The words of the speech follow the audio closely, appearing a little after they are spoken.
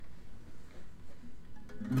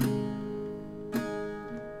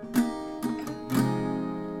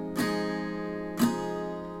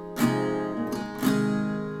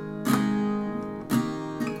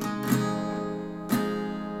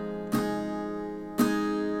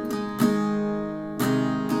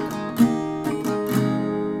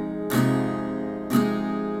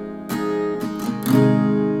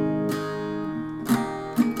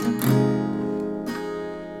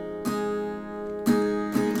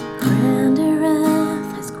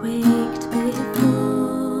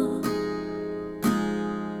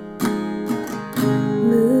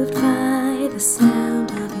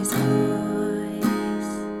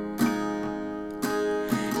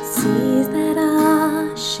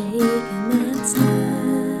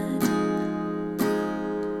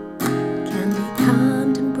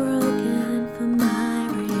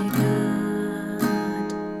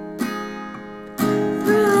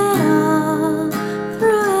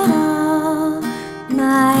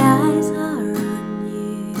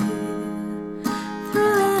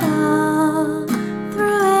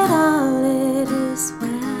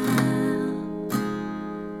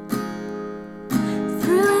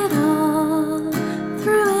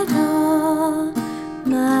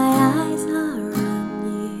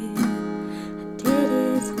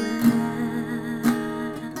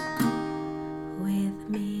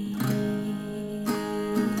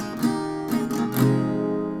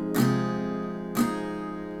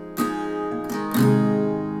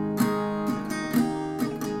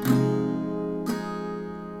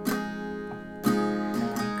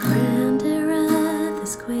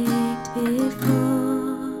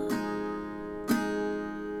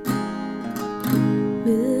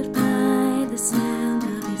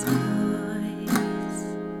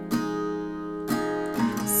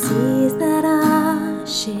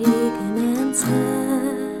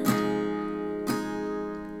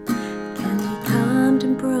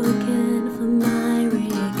broken for my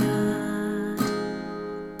regard.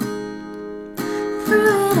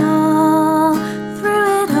 Through it all,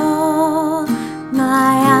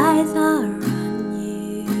 my eyes are on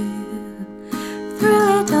you. Through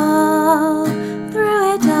it all,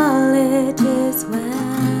 it is well.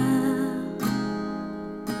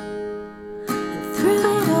 And through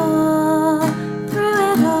it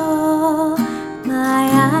all, my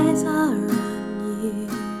eyes are on you,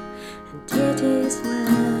 and it is well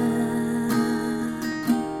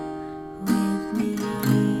with me.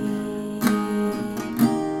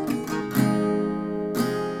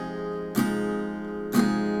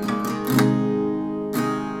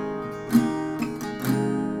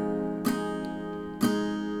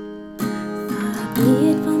 Far be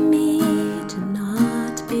it for me to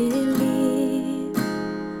not believe,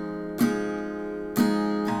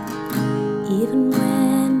 even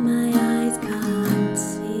when my eyes can't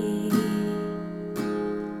see,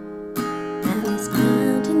 that this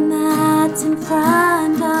mountain that's in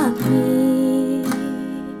front of me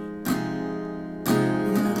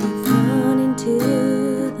will be thrown into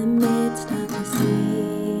the midst of the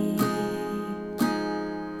sea.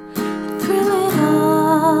 Through it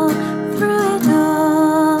all,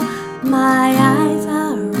 my eyes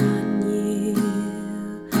are on you.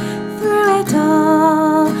 Through it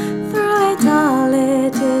all,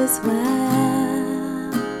 it is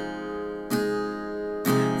well.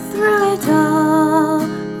 Through it all,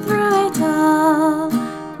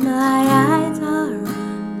 my eyes are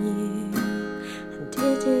on you, and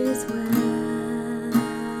it is well.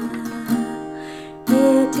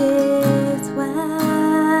 It is well.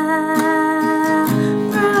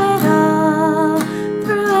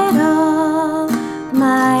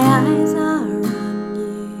 My eyes are on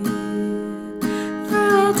you.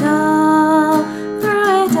 Through it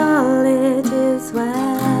all, it is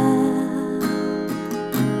well.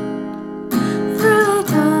 Through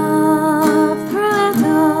it all,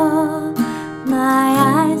 my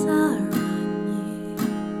eyes are on you,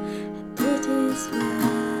 and it is well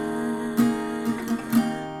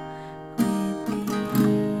with me.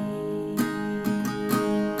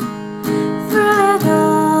 Through it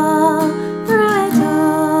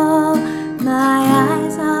all, my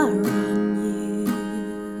eyes are on you.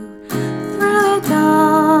 Through it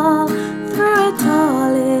all,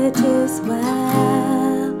 it is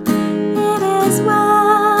well. It is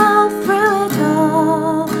well. Through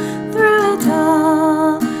it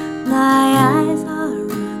all, my eyes are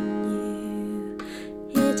on you.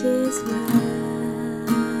 It is well.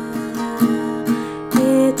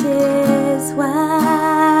 It is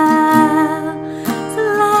well. So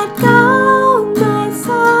let go, my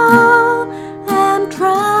soul, and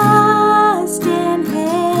trust in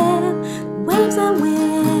Him. Waves and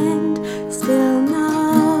wind still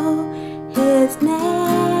know His name.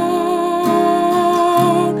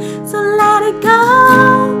 So let it go,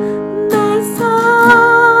 my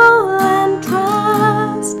soul, and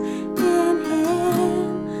trust in Him.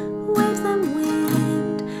 Waves and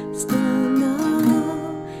wind still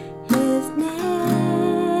know His name.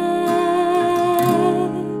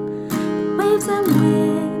 Waves and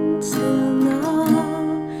wind still know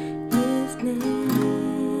His name.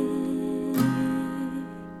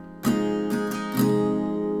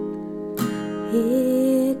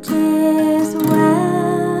 It is well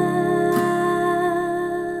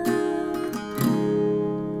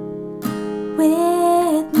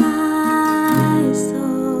with my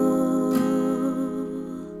soul.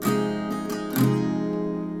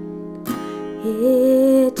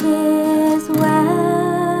 It is well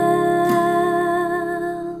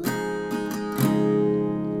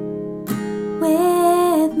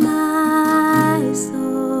with my soul.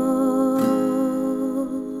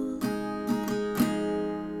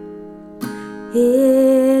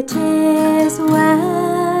 It is well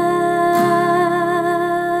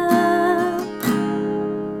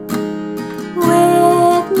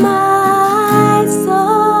with my soul.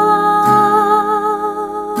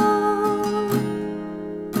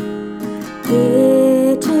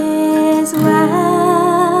 It is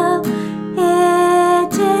well.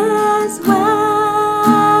 It is well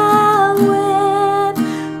with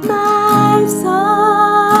my soul.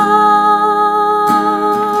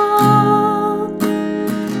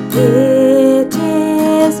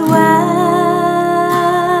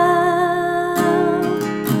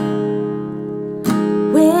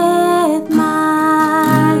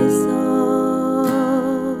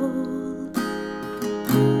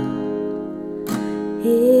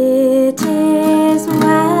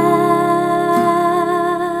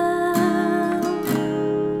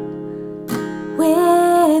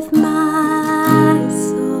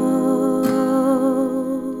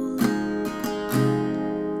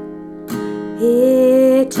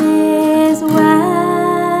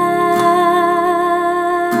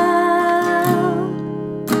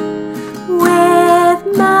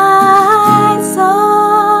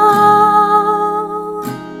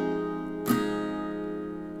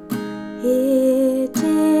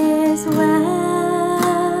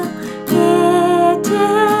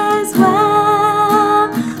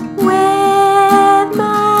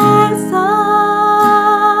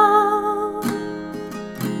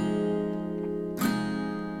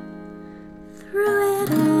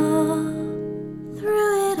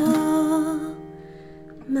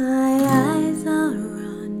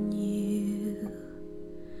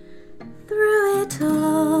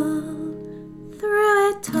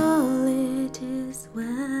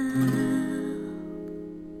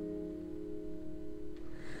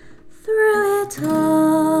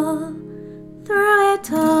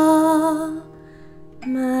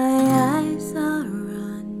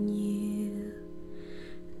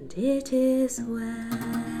 and it is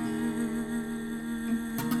well.